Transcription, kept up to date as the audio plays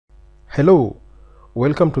Hello,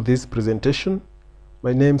 welcome to this presentation.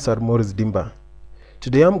 My name is Maurice Dimba.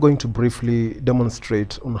 Today I'm going to briefly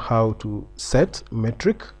demonstrate on how to set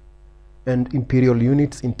metric and imperial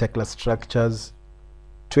units in TEKLA structures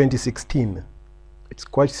 2016. It's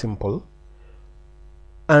quite simple.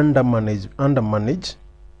 Under manage,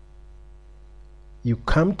 you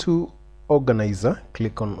come to organizer,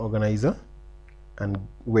 click on organizer and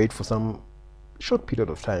wait for some short period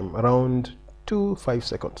of time, around 2-5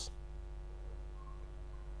 seconds,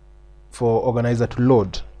 for organizer to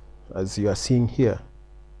load, as you are seeing here.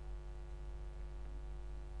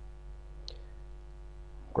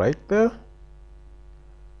 Right there,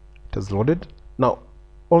 it has loaded. Now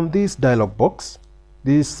on this dialog box,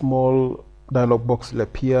 this small dialog box will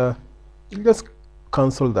appear. You just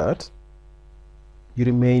cancel that. You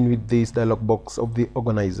remain with this dialog box of the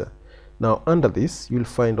organizer. Now under this you will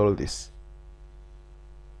find all this,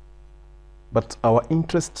 but our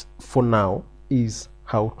interest for now is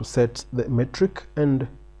how to set the metric and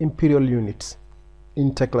imperial units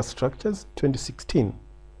in TEKLA structures 2016.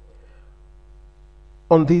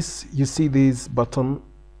 On this you see this button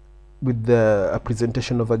with a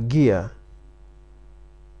presentation of a gear.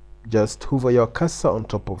 Just hover your cursor on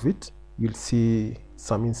top of it. You'll see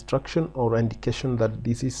some instruction or indication that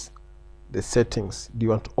this is the settings. Do you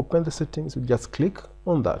want to open the settings? You just click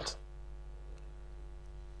on that.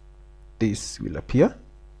 This will appear.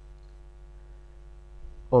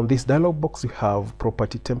 On this dialog box you have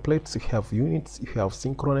property templates, you have units, you have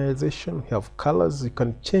synchronization, you have colors. You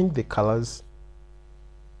can change the colors.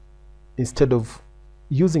 Instead of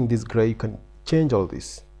using this gray, you can change all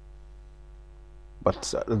this,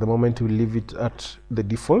 but at the moment we leave it at the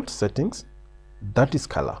default settings. That is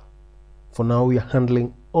color. For now we are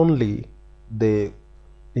handling only the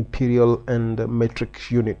imperial and metric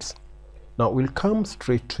units. Now we'll come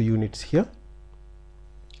straight to units here.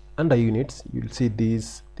 Under units you'll see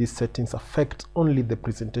these settings affect only the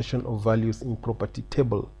presentation of values in property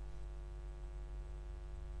table.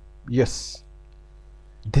 Yes,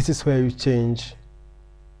 this is where you change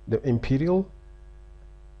the imperial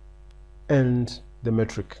and the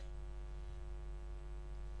metric.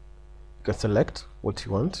 You can select what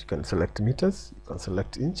you want. You can select meters, you can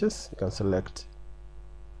select inches, you can select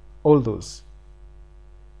all those.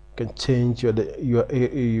 You can change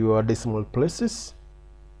your decimal places,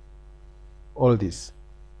 all this.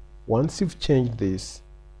 Once you've changed this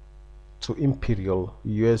to imperial,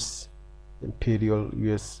 US imperial,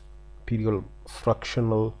 US imperial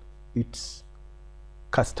fractional, it's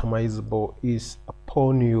customizable. Is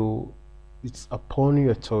upon you. It's upon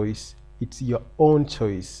your choice. It's your own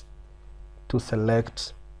choice to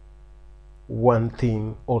select one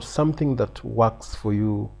thing or something that works for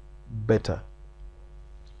you better.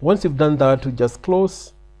 Once you've done that, you just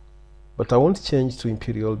close. But I won't change to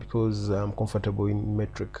imperial because I'm comfortable in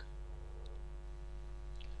metric.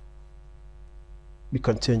 You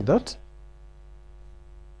can change that.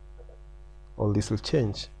 All this will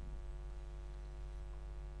change.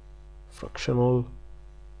 Fractional.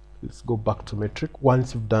 Let's go back to metric.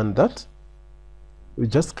 Once you've done that, you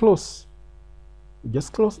just close. You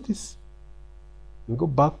just close this and go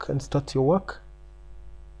back and start your work.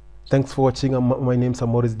 Thanks for watching. My name is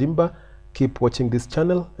Maurice Dimba. Keep watching this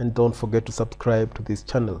channel and don't forget to subscribe to this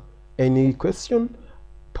channel. Any question,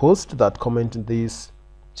 post that comment in this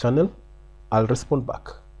channel. I'll respond back.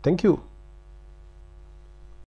 Thank you.